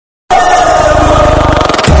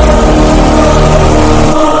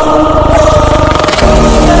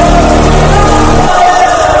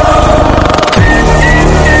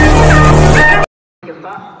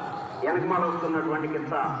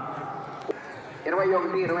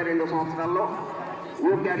21-22 సంవత్సరాల్లో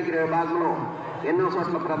new category విభాగంలో ఎన్నో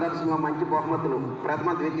చోట్ల ప్రదర్శనలో మంచి బహుమతులు,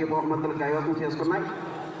 ప్రథమ ద్వితీయ బహుమతులు కైవసం చేసుకున్నాయి.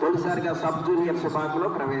 తొలిసారిగా సబ్ జూనియర్స్ విభాగంలో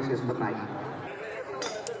ప్రవేశిస్తున్నాయి.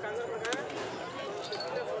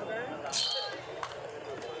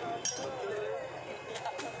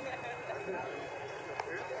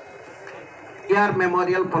 PR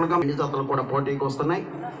మెమోరియల్ పులగం జతలు కూడా పోటీకి వస్తున్నాయి.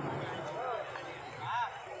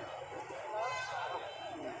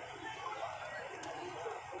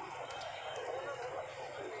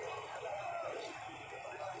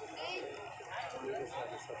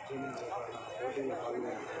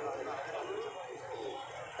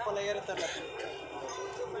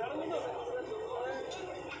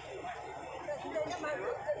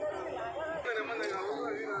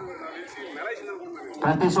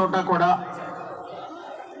 ప్రతి చోట కూడా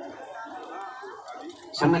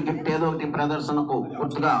చిన్న గిఫ్ట్ ఏదో ఒకటి ప్రదర్శనకు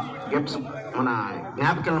గుర్తుగా గిఫ్ట్స్ మన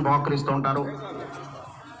జ్ఞాపికలను బహుకరిస్తూ ఉంటారు.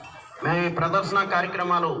 మేము ఈ ప్రదర్శన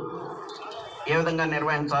కార్యక్రమాలు ఏ విధంగా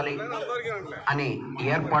నిర్వహించాలి అని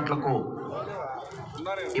ఏర్పాట్లకు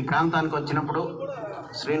ఈ ప్రాంతానికి వచ్చినప్పుడు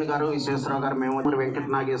శ్రీను గారు, విశ్వేశ్వరరావు గారు, మేము వెంకట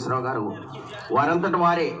నాగేశ్వరరావు గారు వారంతటి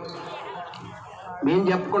వారే మేము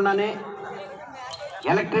చెప్పకుండానే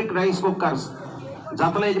ఎలక్ట్రిక్ రైస్ కుక్కర్స్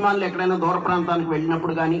జతల యజమానులు ఎక్కడైనా దూర ప్రాంతానికి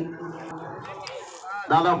వెళ్ళినప్పుడు కానీ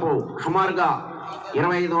దాదాపు సుమారుగా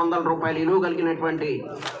 2500 రూపాయలు విలువ కలిగినటువంటి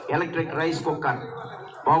ఎలక్ట్రిక్ రైస్ కుక్కర్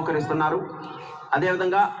బహుకరిస్తున్నారు.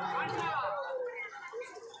 అదేవిధంగా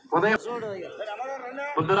ఉదయం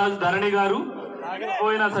బుద్ధరాజు ధరణి గారు,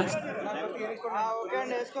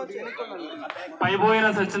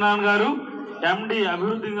 పైపోయిన సత్యనారాయణ గారు, MD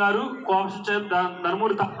అభివృద్ధి గారు, కోపం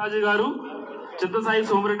ధర్మూరి తాజీ గారు, చిత్తసాయి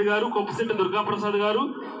సోమిరెడ్డి గారు, కొప్పశెట్టి దుర్గాప్రసాద్ గారు,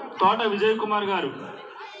 తోట విజయ్ కుమార్ గారు.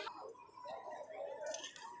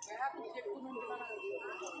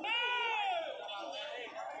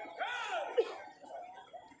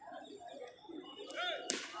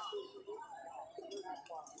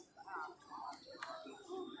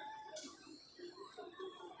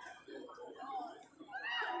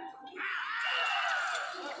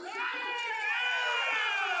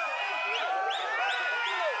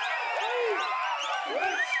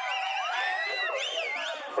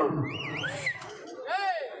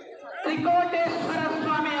 త్రికోటేశ్వర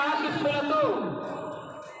స్వామి ఆశీస్సులతో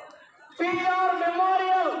PR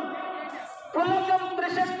మెమోరియల్ పులకం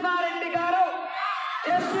త్రిశక్నారెడ్డి గారు,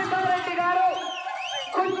 జస్వితారెడ్డి గారు,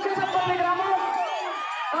 కుంచనపల్లి గ్రామం,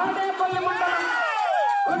 తాడేపల్లి మండలం,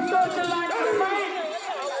 గుంటూరు జిల్లా అమ్మాయి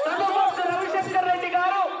తనుకు రవిశంకర్ రెడ్డి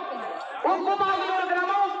గారు, ఉక్కుమాగూరు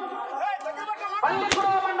గ్రామం, పల్లిపుర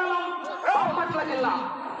మండలం, బాపట్ల జిల్లా,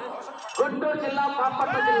 గుంటూరు జిల్లా,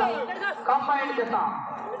 బాపట్ల జిల్లా కంబైన్డ్ జత.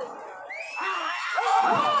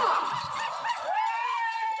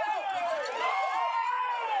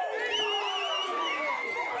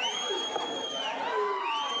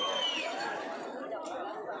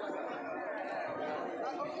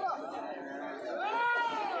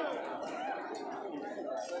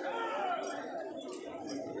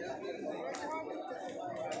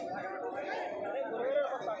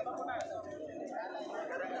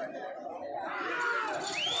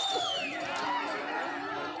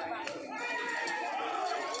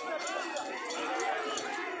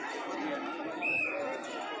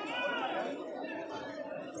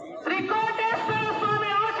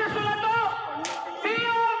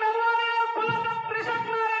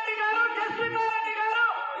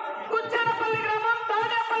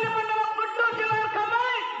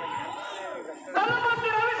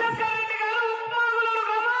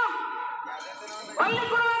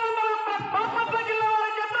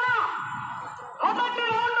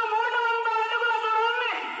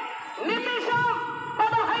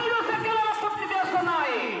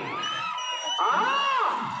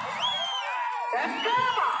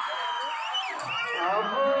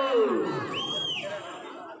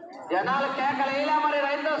 జనాలు కేకలేలా మరి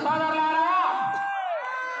రైతు సోదరులారా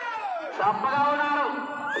తప్పగా ఉన్నారు.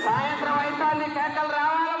 సాయంత్రం అయితే కేకలు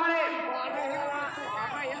రావాలి. మరి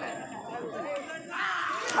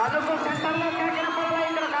తణుకు సెంటర్లో కేకిన పనులు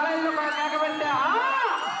ఇక్కడ కాలేజీలో కూడా కేక పెడితే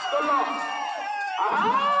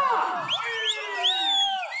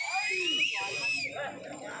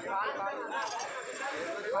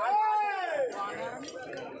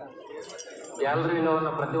గ్యాలరీలో ఉన్న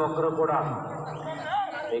ప్రతి ఒక్కరూ కూడా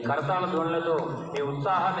మీ కరతాళ ధ్వనులతో మీ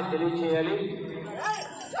ఉత్సాహాన్ని తెలియచేయాలి.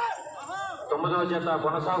 9వ జత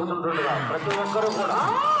కొనసాగుతుండగా ప్రతి ఒక్కరూ కూడా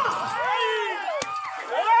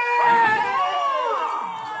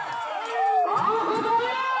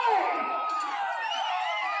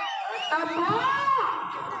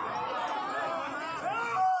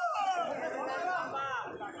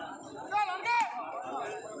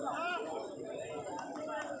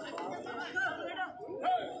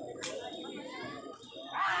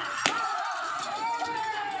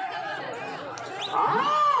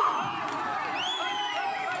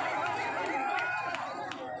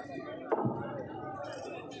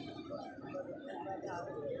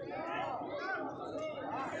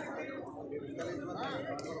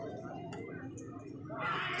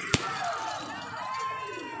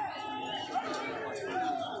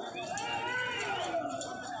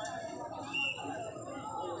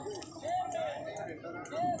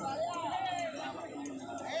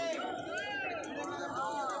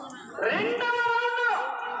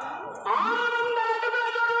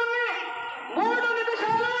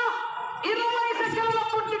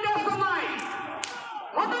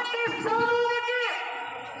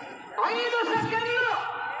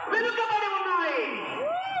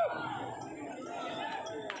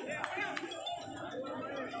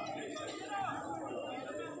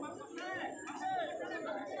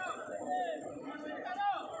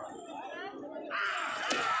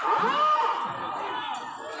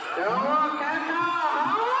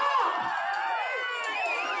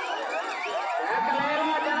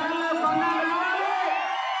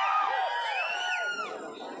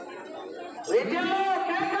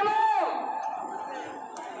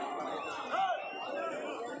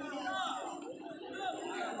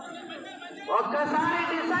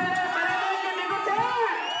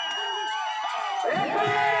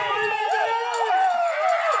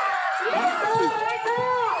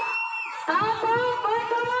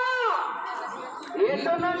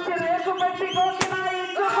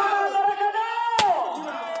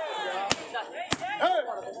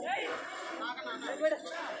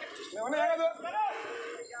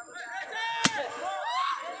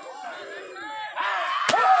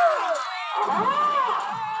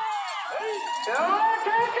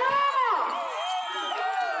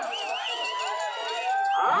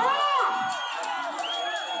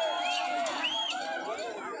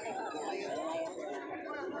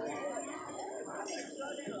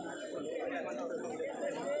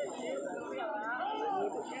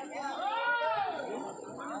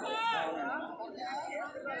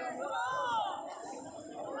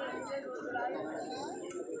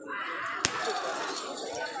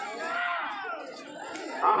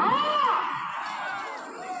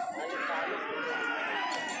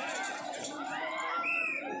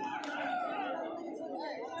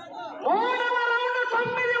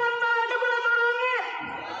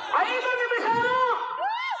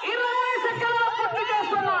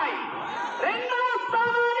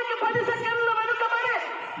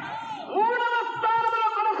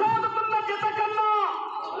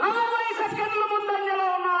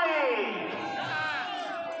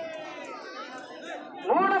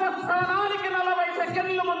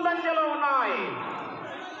ముందంజలో ఉన్నాయి.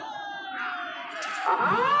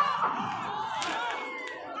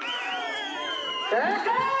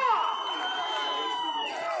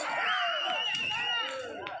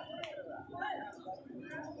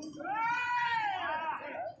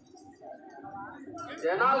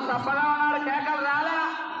 జనాలు సప్పగా ఉన్నారు, కేకలు రాలే.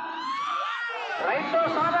 రైతు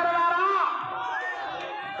సోదరులారా,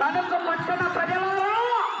 తణుకు పట్టణ ప్రజలారా,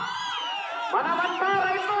 మనమంతా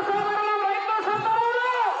రైతు సోదరులు, రైతు సోదరులు.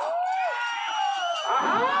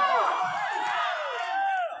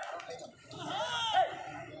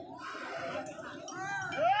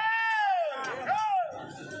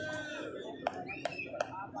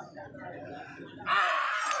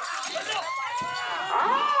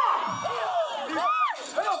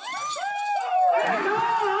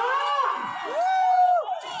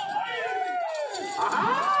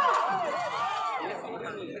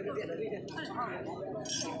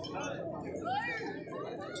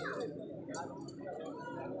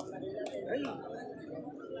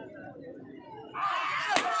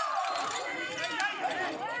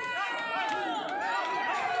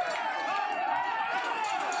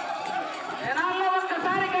 జనాల్లో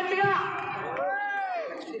ఒక్కసారి గట్టిగా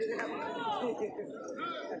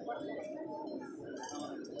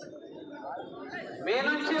మీ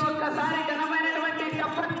నుంచి ఒక్కసారి ఘనమైనటువంటి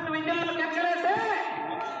చప్పటి విజయాలు కెక్కలేస్తే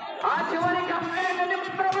ఆ చివరికి అమ్మేటువంటి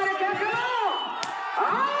పుత్రమైన కేకలు.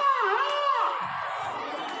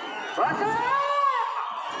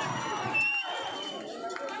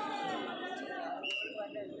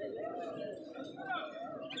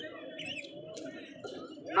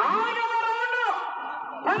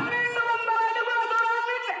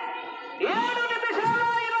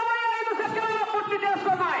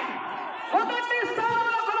 మొదటి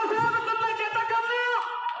స్థానంలో కొనసాగుతున్న జత కన్నా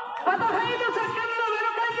 15 సెకండ్లు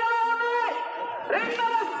వెనుకంజలో ఉన్నాయి.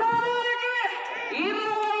 రెండవ స్థానానికి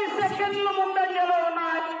 20 సెకండ్లు ముందంజలో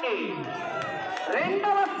ఉన్నాయి.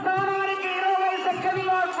 రెండవ స్థానానికి 20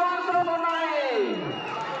 సెకండ్లు అడ్వాన్స్ లో ఉన్నాయి.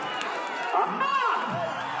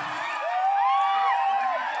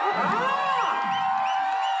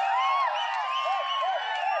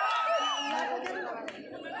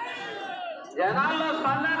 జనాల్లో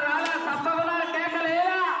స్పందన రాలా, తప్పకుండా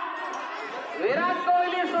కేకలేదా? విరాట్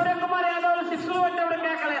కోహ్లీ, సూర్యకుమార్ యాదవ్ సిక్స్లు కొట్టేప్పుడు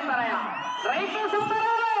కేకలేస్తారయ్యా. రైతు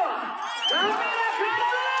సోదరులు, గ్రామీణ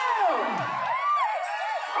క్రీడలు,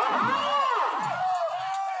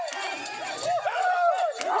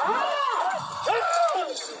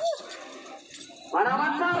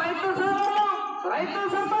 మనమంతా రైతు సోదరులు, రైతు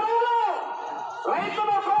సోదరులు.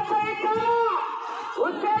 రైతులు ప్రోత్సహించాలా,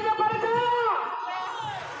 ఉత్తేజపరిచాలా.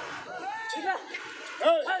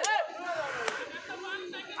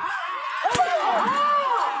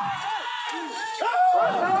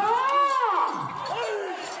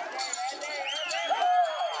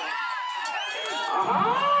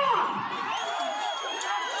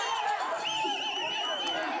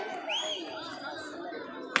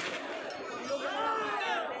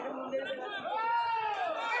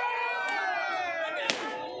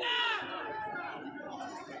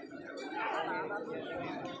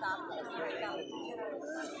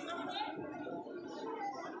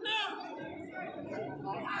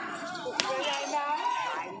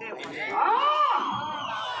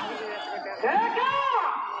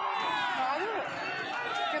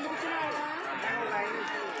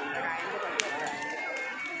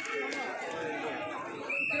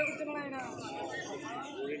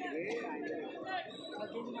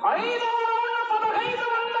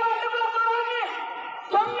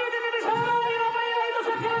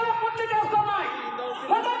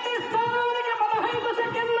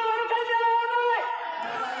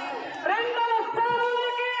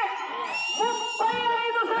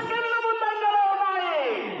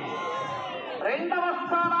 రెండవ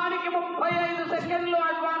స్థానానికి 35 సెకండ్లు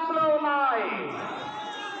అడ్వాన్స్ లో ఉన్నాయి.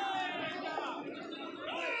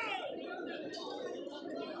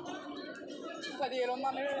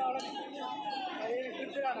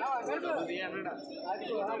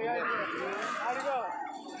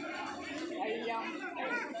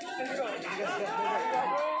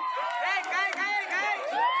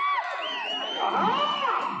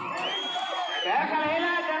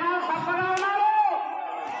 కేకలైనా జనాలు సప్పగా ఉన్నారు.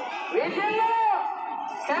 విజయ్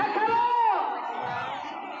కేకలు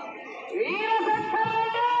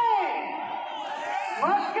వీరశంకరుడి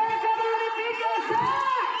మొక్కే కదలని పీకేశా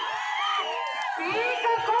పీక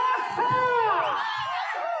కోస్తా.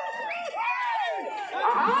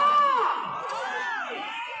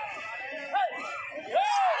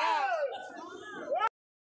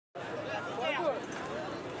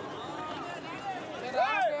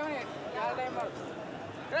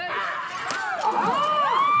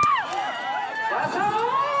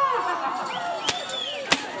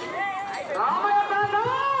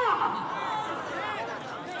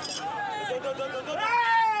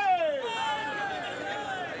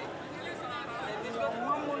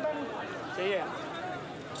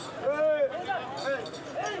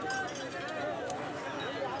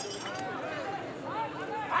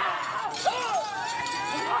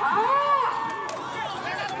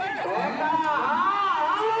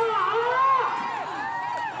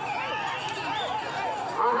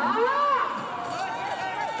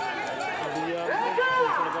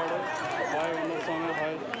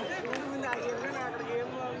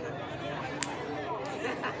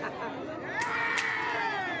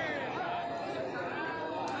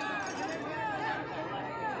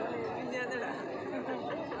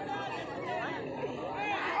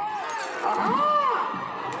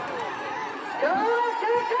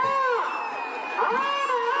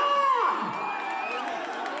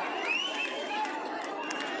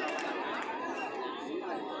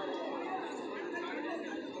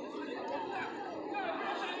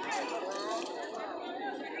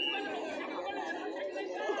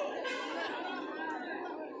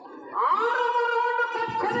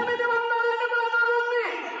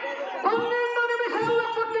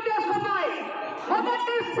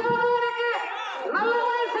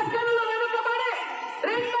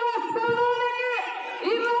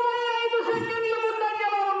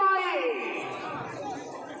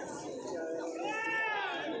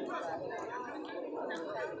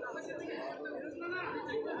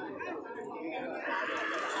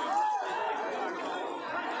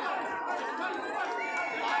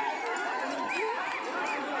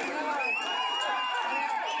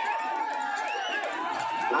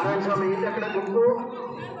 నారాయణ స్వామి ఇది ఎక్కడ గుర్తు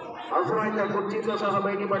అవసరమైతే కుర్చీతో సహా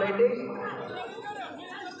బయట పడండి.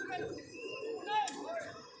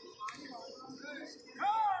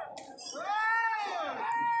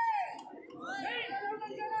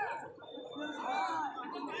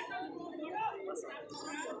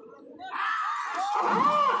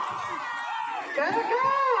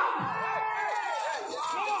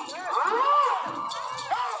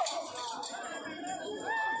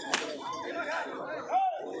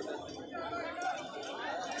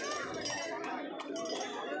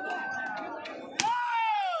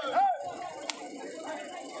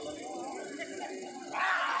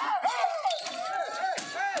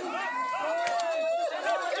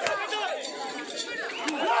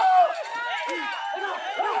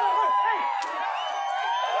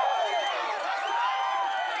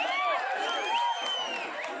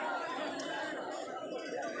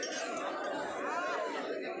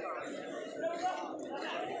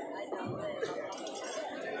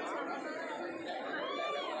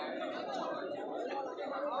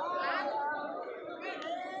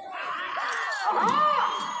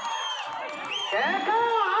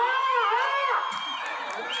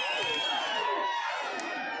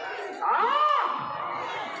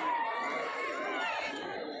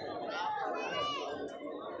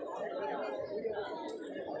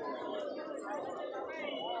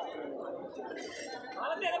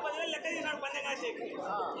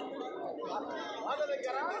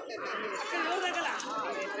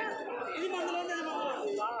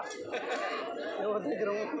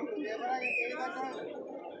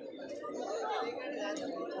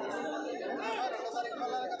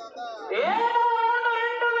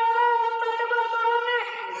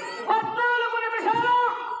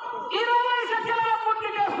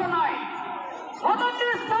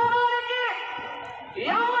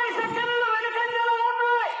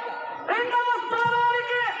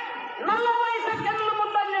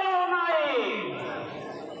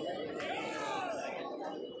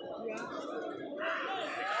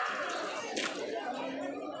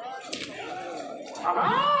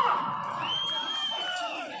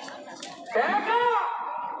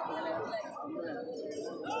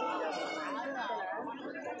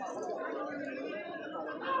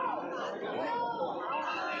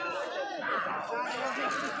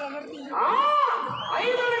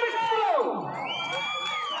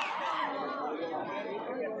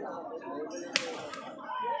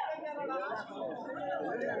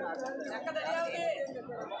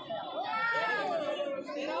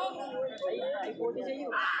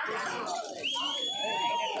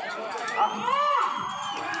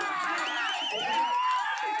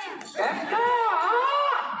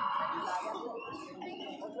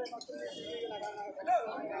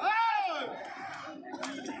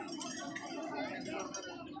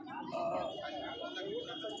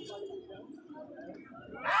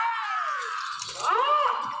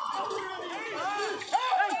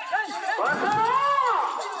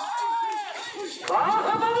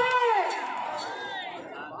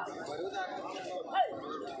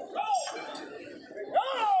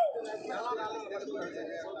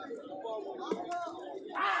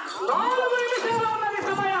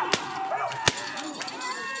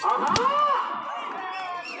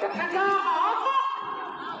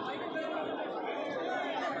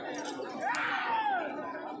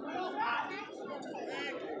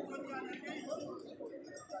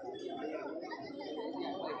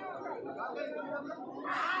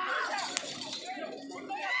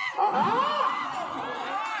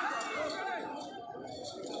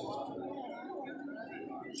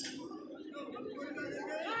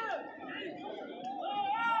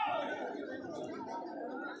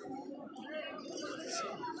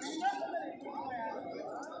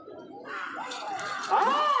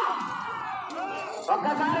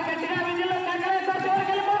 ఒక్కసారి గట్టిగా విజిల్లో కేకలేస్తా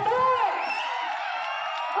చివరికి వెళ్ళిపోతూ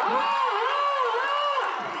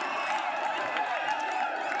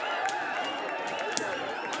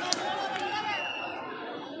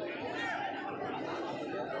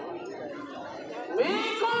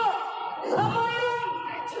మీకు సమయం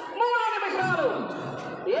 3 నిమిషాలు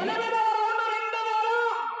 8వ రౌండ్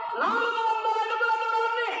 2400 అడుగుల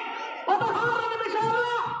దూరాన్ని 16 నిమిషాలు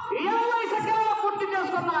 50 సెకండ్లు పూర్తి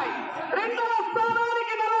చేసుకున్నాయి. రెండవ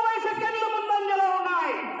స్థానానికి 40 సెకండ్లు ముందంజలో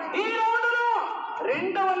ఉన్నాయి. ఈ రౌండ్లో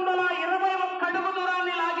 221 అడుగు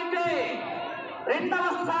దూరాన్ని లాగితే రెండవ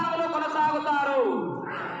స్థానంలో కొనసాగుతారు.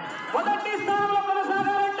 మొదటి స్థానంలో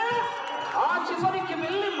కొనసాగాలంటే ఆ చివరికి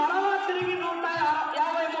వెళ్ళి మరలా తిరిగి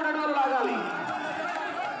 153 అడుగులు లాగాలి.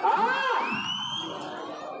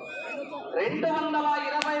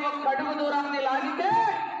 221 అడుగు దూరాన్ని లాగితే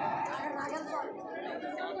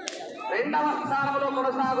రెండవ స్థానంలో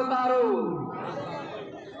కొనసాగుతారు.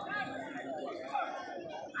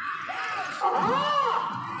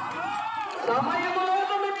 సమయము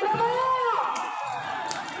లేదు మిత్రమా,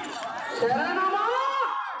 శరణమా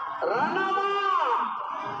రణమా,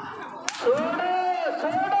 చూడు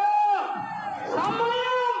చూడు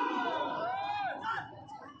సమయం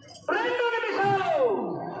 2 నిమిషాలు.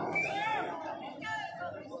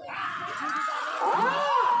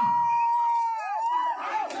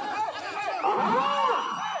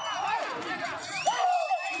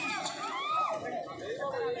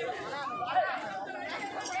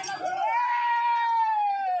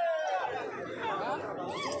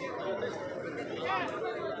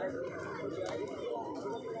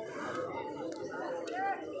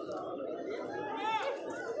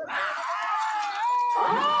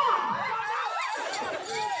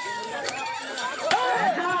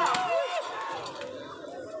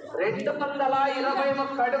 రెండు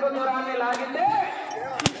 221 అడుగు దూరాన్ని లాగితే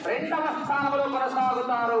రెండవ స్థానంలో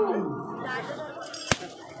కొనసాగుతారు.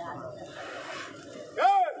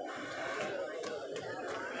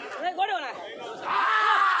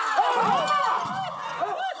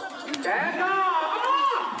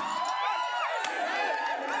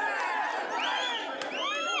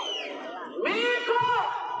 మీకు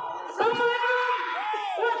సమయం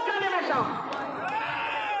 1 నిమిషం.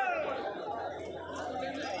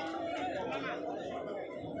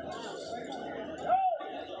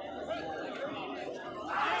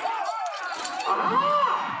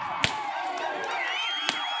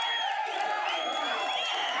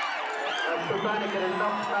 ప్రస్తుతానికి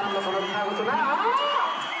రెండవ స్థానంలో కొనసాగుతున్నా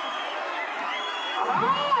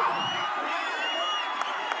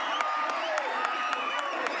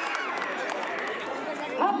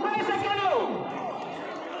 30 సెకండ్లు.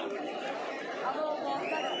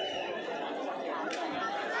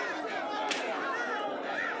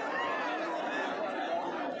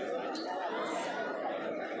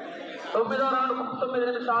 తొమ్మిదో రౌండ్ 9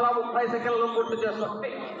 నిమిషాల 30 సెకండ్లు పూర్తి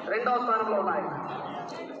చేసుకుంటే రెండవ స్థానంలో ఉన్నాయి.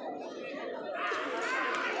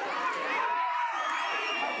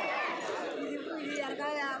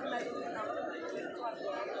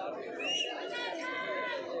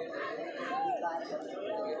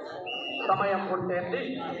 సమయం పూర్తయింది.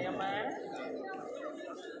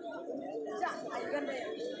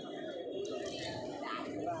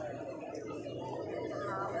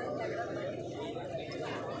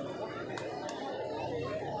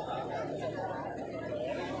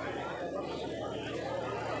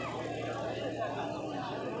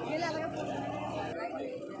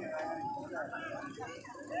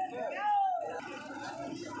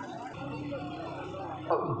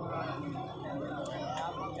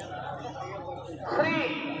 శ్రీ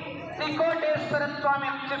శ్రీకోటేశ్వర స్వామి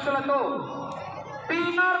శిష్యులతో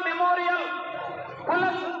PR మెమోరియల్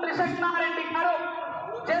పులం త్రిశక్నారెడ్డి గారు,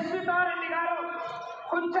 జస్వితారెడ్డి గారు,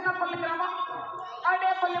 కుంచనపల్లి గ్రామం,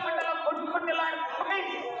 ఆడేపల్లి మండలం,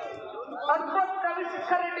 అద్భుత్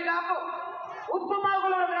రవిశంకరెడ్డి గారు,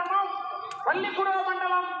 ఉప్పుమాగులూరు గ్రామం, పల్లిగూడ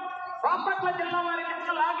మండలం, బాపట్ల జిల్లా వారి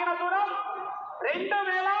లాగిన దూరం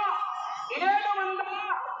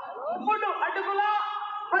 2703 అడుగుల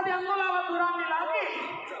 10 అంగుళాల దూరాన్ని లాగి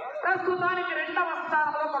ప్రస్తుతానికి 2వ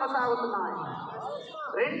స్థానంలో కొనసాగుతున్నాయి.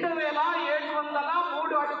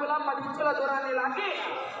 2703 అడుగుల 10 ఇంచుల దూరాన్ని లాగి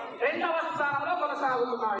 2వ స్థానంలో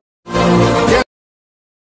కొనసాగుతున్నాయి.